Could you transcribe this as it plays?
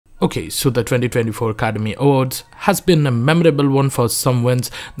Okay, so the 2024 Academy Awards has been a memorable one for some wins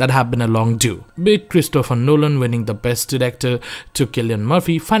that have been a long due. Be it Christopher Nolan winning the Best Director to Cillian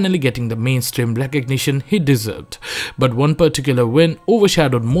Murphy finally getting the mainstream recognition he deserved. But one particular win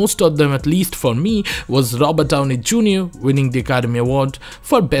overshadowed most of them, at least for me, was Robert Downey Jr. winning the Academy Award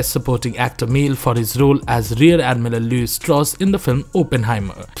for Best Supporting Actor Male for his role as Rear Admiral Louis Strauss in the film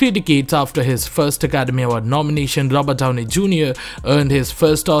Oppenheimer. 3 decades after his first Academy Award nomination, Robert Downey Jr. earned his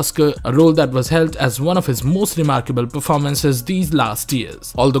first Oscar, a role that was held as one of his most remarkable performances these last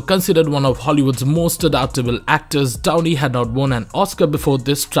years. Although considered one of Hollywood's most adaptable actors, Downey had not won an Oscar before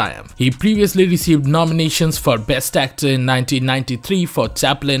this triumph. He previously received nominations for Best Actor in 1993 for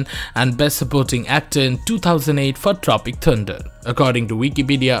Chaplin and Best Supporting Actor in 2008 for Tropic Thunder. According to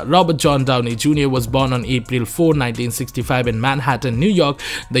Wikipedia, Robert John Downey Jr. was born on April 4, 1965 in Manhattan, New York,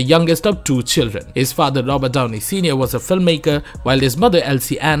 the youngest of 2 children. His father, Robert Downey Sr., was a filmmaker, while his mother,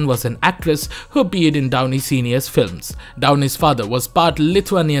 Elsie Ann, was an actress who appeared in Downey Sr.'s films. Downey's father was part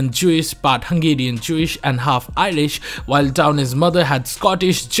Lithuanian Jewish, part Hungarian Jewish, and half Irish, while Downey's mother had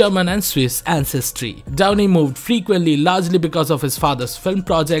Scottish, German, and Swiss ancestry. Downey moved frequently, largely because of his father's film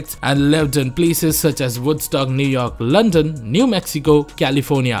projects, and lived in places such as Woodstock, New York, London, New Mexico,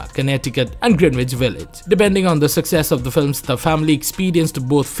 California, Connecticut, and Greenwich Village. Depending on the success of the films, the family experienced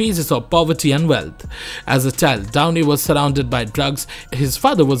both phases of poverty and wealth. As a child, Downey was surrounded by drugs. His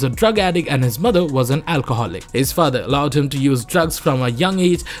father was a drug addict and his mother was an alcoholic. His father allowed him to use drugs from a young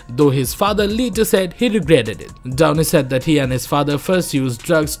age, though his father later said he regretted it. Downey said that he and his father first used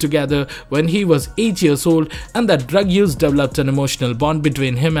drugs together when he was 8 years old, and that drug use developed an emotional bond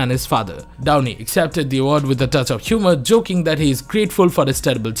between him and his father. Downey accepted the award with a touch of humor, joking that he is grateful for his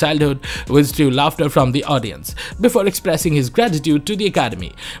terrible childhood, which drew laughter from the audience, before expressing his gratitude to the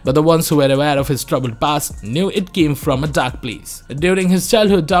Academy. But the ones who were aware of his troubled past knew it came from a dark place. During his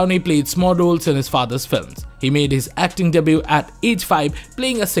childhood, Downey played small roles in his father's films. He made his acting debut at age 5,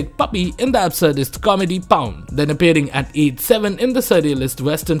 playing a sick puppy in the absurdist comedy Pound, then appearing at age 7 in the surrealist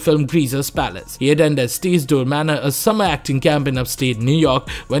western film Greaser's Palace. He attended Stage Door Manor, a summer acting camp in upstate New York,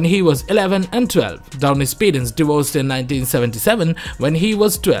 when he was 11 and 12. Downey's parents divorced in 1977 when he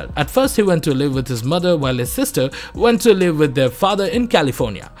was 12. At first, he went to live with his mother, while his sister went to live with their father in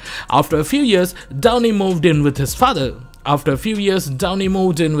California. After a few years, Downey moved in with his father and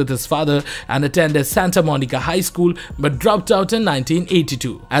attended Santa Monica High School, but dropped out in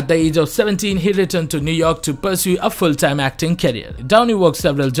 1982. At the age of 17, he returned to New York to pursue a full-time acting career. Downey worked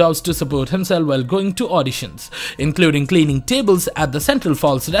several jobs to support himself while going to auditions, including cleaning tables at the Central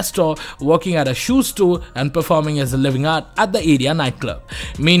Falls restaurant, working at a shoe store, and performing as a living art at the area nightclub.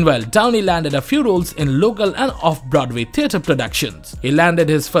 Meanwhile, Downey landed a few roles in local and off-Broadway theater productions. He landed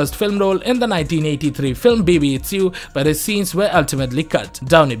his first film role in the 1983 film Baby It's You, but his scenes were ultimately cut.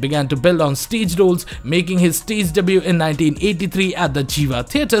 Downey began to build on stage roles, making his stage debut in 1983 at the Jiva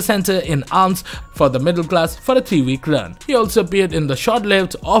Theatre Center in Arms for the middle class for a 3-week run. He also appeared in the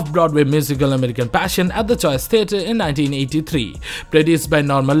short-lived off-Broadway musical American Passion at the Choice Theatre in 1983, produced by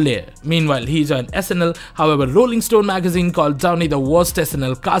Norman Lear. Meanwhile, he joined SNL. However, Rolling Stone magazine called Downey the worst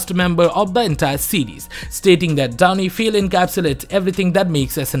SNL cast member of the entire series, stating that Downey failed encapsulates everything that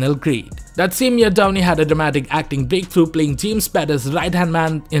makes SNL great. That same year, Downey had a dramatic acting breakthrough, playing James Spader's right-hand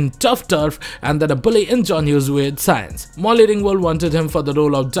man in Tough Turf and then a bully in John Hughes' Weird Science. Molly Ringwald wanted him for the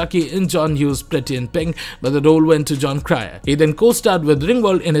role of Ducky in John Hughes' Pretty in Pink, but the role went to John Cryer. He then co-starred with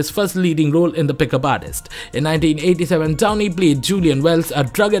Ringwald in his first leading role in The Pickup Artist. In 1987, Downey played Julian Wells, a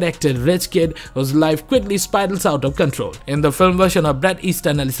drug-addicted rich kid whose life quickly spirals out of control, in the film version of Bret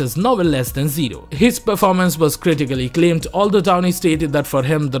Easton Ellis's novel Less Than Zero. His performance was critically acclaimed, although Downey stated that for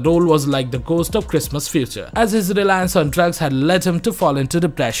him the role was like the ghost of Christmas future, as his reliance on drugs had led him to fall into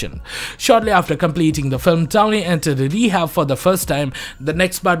depression. Shortly after completing the film, Downey entered rehab for the first time. The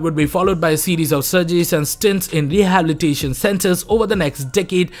next part would be followed by a series of surgeries and stints in rehabilitation centers over the next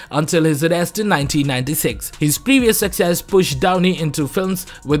decade until his arrest in 1996. His previous success pushed Downey into films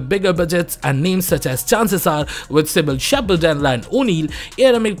with bigger budgets and names such as Chances Are with Sybil Shepherd and Ryan O'Neal,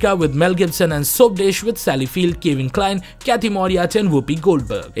 Air America with Mel Gibson, and Soap Dish with Sally Field, Kevin Kline, Kathy Moriarty, and Whoopi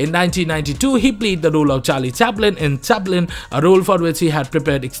Goldberg. In 1992, he played the role of Charlie Chaplin in Chaplin, a role for which he had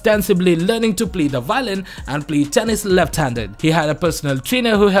prepared extensively, learning to play the violin and play tennis left-handed. He had a personal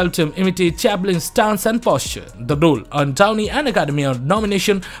trainer who helped him imitate Chaplin's stance and posture. The role earned Downey an Academy Award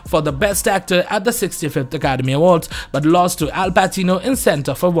nomination for the Best Actor at the 65th Academy Awards, but lost to Al Pacino in Scent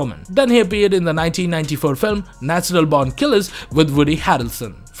of a Woman. Then he appeared in the 1994 film Natural Born Killers with Woody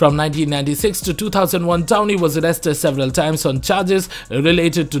Harrelson. From 1996 to 2001, Downey was arrested several times on charges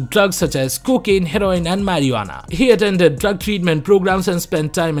related to drugs such as cocaine, heroin, and marijuana. He attended drug treatment programs and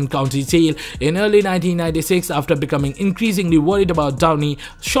spent time in county jail. In early 1996, after becoming increasingly worried about Downey,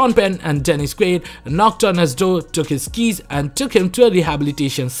 Sean Penn and Dennis Quaid knocked on his door, took his keys, and took him to a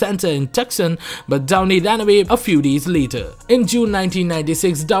rehabilitation center in Tucson, but Downey ran away a few days later. In June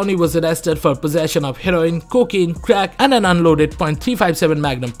 1996, Downey was arrested for possession of heroin, cocaine, crack, and an unloaded .357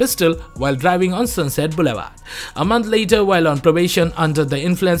 Magnum pistol while driving on Sunset Boulevard. A month later, while on probation under the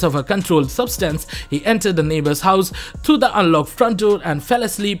influence of a controlled substance, he entered the neighbor's house through the unlocked front door and fell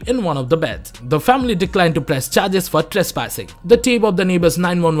asleep in one of the beds. The family declined to press charges for trespassing. The tape of the neighbor's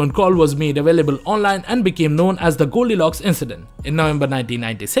 911 call was made available online and became known as the Goldilocks incident. In November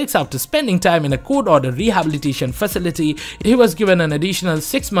 1996, after spending time in a court-ordered rehabilitation facility, he was given an additional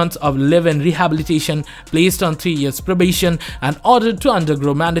 6 months of live-in rehabilitation, placed on 3 years probation, and ordered to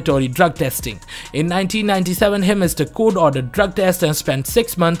undergo mandatory drug testing. In 1997, he missed a court-ordered drug test and spent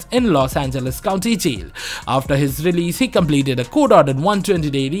 6 months in Los Angeles County Jail. After his release, he completed a court-ordered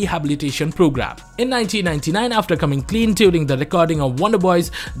 120-day rehabilitation program. In 1999, after coming clean during the recording of Wonder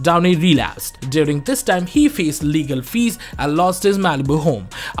Boys, Downey relapsed. During this time, he faced legal fees and lost his Malibu home.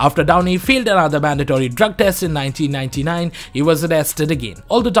 After Downey failed another mandatory drug test in 1999, he was arrested again.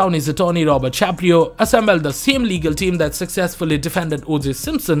 Although Downey's attorney Robert Shapiro assembled the same legal team that successfully defended O.J.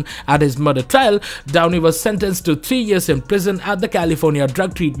 Simpson at his murder trial, Downey was sentenced to 3 years in prison at the California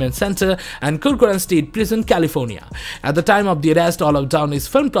Drug Treatment Center and Corcoran State Prison, California. At the time of the arrest, all of Downey's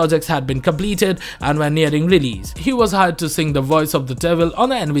film projects had been completed and were nearing release. He was hired to sing the voice of the devil on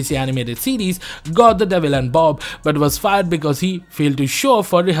the NBC animated series God, the Devil and Bob, but was fired because he failed to show up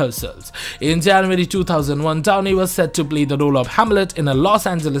for rehearsals. In January 2001, Downey was set to play the role of Hamlet in a Los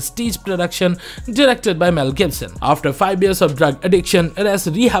Angeles stage production directed by Mel Gibson. After 5 years of drug addiction, arrest,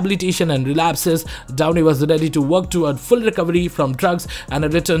 rehabilitation, and relapses, Downey was ready to work toward full recovery from drugs and a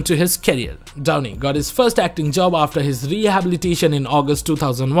return to his career. Downey got his first acting job after his rehabilitation in August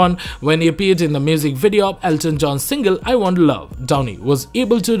 2001 when he appeared in the music video of Elton John's single I Want Love. Downey was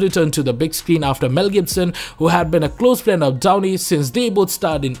able to return to the big screen after Mel Gibson, who had been a close friend of Downey since they both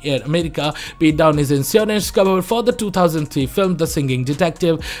starred in Air America, paid Downey's insurance cover for the 2003 film The Singing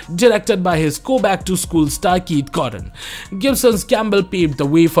Detective, directed by his go-back-to-school star Keith Gordon. Gibson's gamble paved the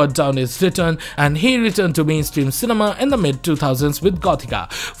way for Downey's return, and he returned to mainstream cinema in the mid-2000s with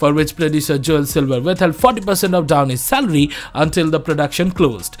Gothika, for which producer Joel Silver withheld 40% of Downey's salary until the production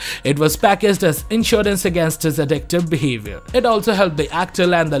closed. It was packaged as insurance against his addictive behavior. It also helped the actor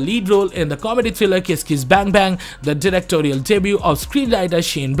land the lead role in the comedy thriller Kiss Kiss Bang Bang, the directorial debut of screenwriter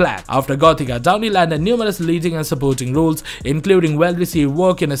Shane Black. After Gothika, Downey landed numerous leading and supporting roles, including well-received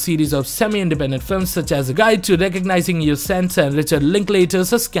work in a series of semi-independent films such as A Guide to Recognizing Your Scents and Richard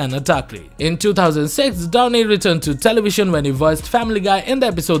Linklater's A Scanner Darkly. In 2006, Downey returned to television when he voiced Family Guy in the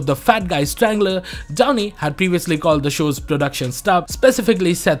episode The Fat Guy Strangler. Downey had previously called the show's production staff,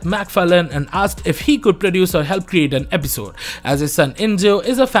 specifically Seth MacFarlane, and asked if he could produce or help create an episode, as his son Injo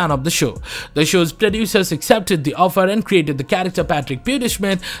is a fan of the show. The show's producers accepted the offer and created the character Patrick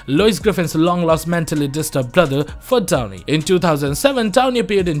Pewter-Smith, Lois Griffin's long-lost mentally disturbed brother, for Downey. In 2007, Downey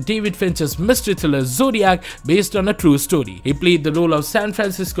appeared in David Fincher's mystery thriller Zodiac, based on a true story. He played the role of San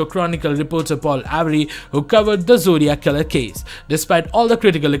Francisco Chronicle reporter Paul Avery, who covered the Zodiac killer case. Despite all the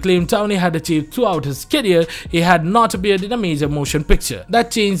critical acclaim Downey had achieved throughout his career, he had not appeared in a major motion picture.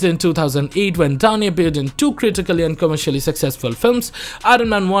 That changed in 2008 when Downey appeared in two critically and commercially successful films, Iron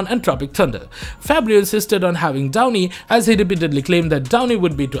Man 1 and Tropic Thunder. Favreau insisted on having Downey, as he repeatedly claimed that Downey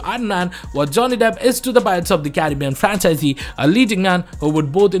would be to Iron Man what Johnny Depp is to the Pirates of the Caribbean franchisee, a leading man who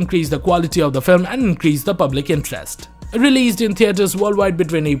would both increase the quality of the film and increase the public interest. Released in theaters worldwide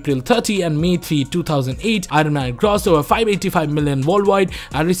between April 30 and May 3, 2008, Iron Man grossed over $585 million worldwide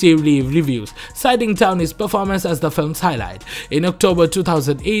and received rave reviews, citing Downey's performance as the film's highlight. In October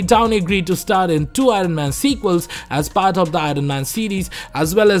 2008, Downey agreed to star in 2 Iron Man sequels as part of the Iron Man series,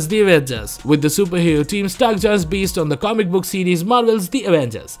 as well as The Avengers, with the superhero team Stark just based on the comic book series Marvel's The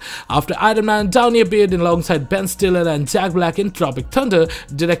Avengers. After Iron Man, Downey appeared alongside Ben Stiller and Jack Black in Tropic Thunder,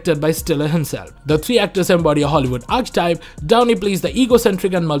 directed by Stiller himself. The three actors embody a Hollywood archetype. Downey plays the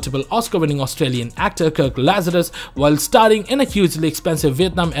egocentric and multiple Oscar-winning Australian actor Kirk Lazarus while starring in a hugely expensive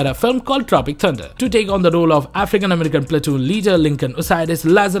Vietnam-era film called Tropic Thunder. To take on the role of African-American platoon leader Lincoln Osiris,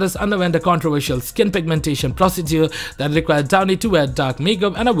 Lazarus underwent a controversial skin pigmentation procedure that required Downey to wear dark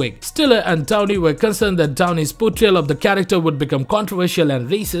makeup and a wig. Stiller and Downey were concerned that Downey's portrayal of the character would become controversial and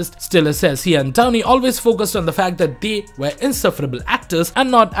racist. Stiller says he and Downey always focused on the fact that they were insufferable actors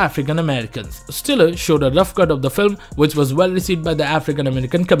and not African-Americans. Stiller showed a rough cut of the film which was well received by the African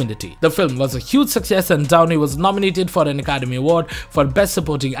American community. The film was a huge success and Downey was nominated for an Academy Award for Best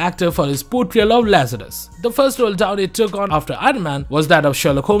Supporting Actor for his portrayal of Lazarus. The first role Downey took on after Iron Man was that of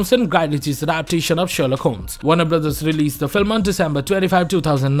Sherlock Holmes in Guy Ritchie's adaptation of Sherlock Holmes. Warner Brothers released the film on December 25,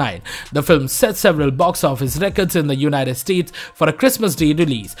 2009. The film set several box office records in the United States for a Christmas Day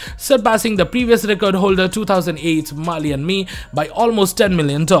release, surpassing the previous record holder 2008's Marley and Me by almost $10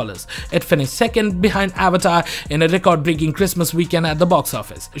 million. It finished second behind Avatar in a record-breaking Christmas weekend at the box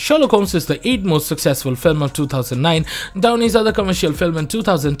office. Sherlock Holmes is the 8th most successful film of 2009. Downey's other commercial film in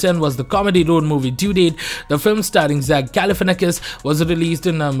 2010 was the comedy road movie Due Date. The film starring Zach Galifianakis was released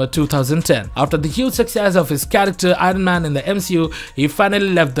in November 2010. After the huge success of his character Iron Man in the MCU, he finally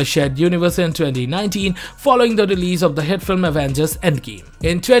left the shared universe in 2019 following the release of the hit film Avengers Endgame.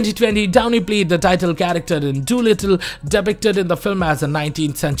 In 2020, Downey played the title character in Dolittle, depicted in the film as a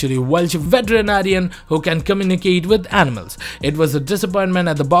 19th century Welsh veterinarian who can communicate with animals. It was a disappointment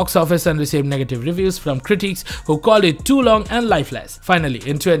at the box office and received negative reviews from critics who called it too long and lifeless. Finally,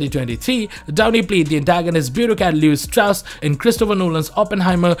 in 2023, Downey played the antagonist bureaucrat Lewis Strauss in Christopher Nolan's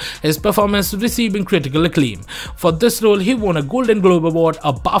Oppenheimer, his performance receiving critical acclaim. For this role, he won a Golden Globe Award,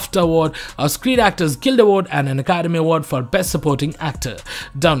 a BAFTA Award, a Screen Actors Guild Award and an Academy Award for Best Supporting Actor.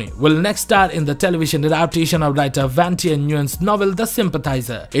 Downey will next star in the television adaptation of writer Van Tien Nguyen's novel The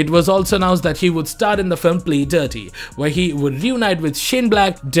Sympathizer. It was also announced that he would star in the film Play Dirty, where he would reunite with Shane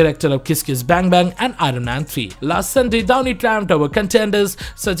Black, director of Kiss Kiss Bang Bang and Iron Man 3. Last Sunday, Downey triumphed over contenders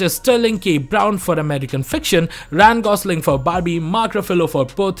such as Sterling K. Brown for American Fiction, Ryan Gosling for Barbie, Mark Ruffalo for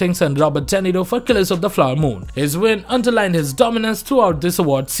Poor Things and Robert De Niro for Killers of the Flower Moon. His win underlined his dominance throughout this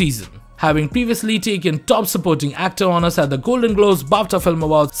award season, having previously taken top supporting actor honors at the Golden Globes, BAFTA Film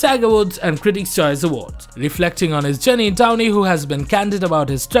Awards, SAG Awards and Critics' Choice Awards. Reflecting on his journey, Downey, who has been candid about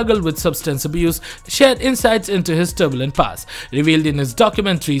his struggle with substance abuse, shared insights into his turbulent past, revealed in his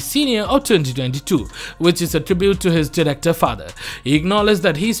documentary Senior of 2022, which is a tribute to his director father. He acknowledged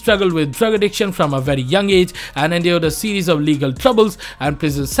that he struggled with drug addiction from a very young age and endured a series of legal troubles and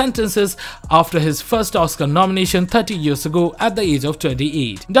prison sentences after his first Oscar nomination 30 years ago at the age of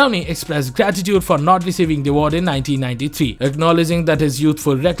 28. Downey expressed gratitude for not receiving the award in 1993, acknowledging that his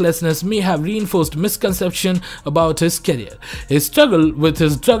youthful recklessness may have reinforced misconception about his career. His struggle with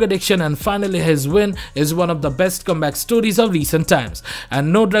his drug addiction and finally his win is one of the best comeback stories of recent times,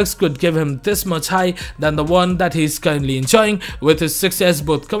 and no drugs could give him this much high than the one that he is currently enjoying with his success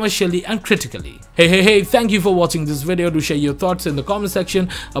both commercially and critically. Hey, thank you for watching this video. Do share your thoughts in the comment section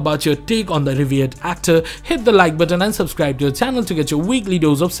about your take on the revered actor. Hit the like button and subscribe to our channel to get your weekly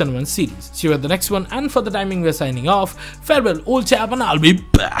dose of cinema and series. See you at the next one, and for the timing we're signing off. Farewell old chap and I'll be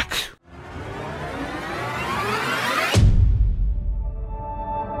back.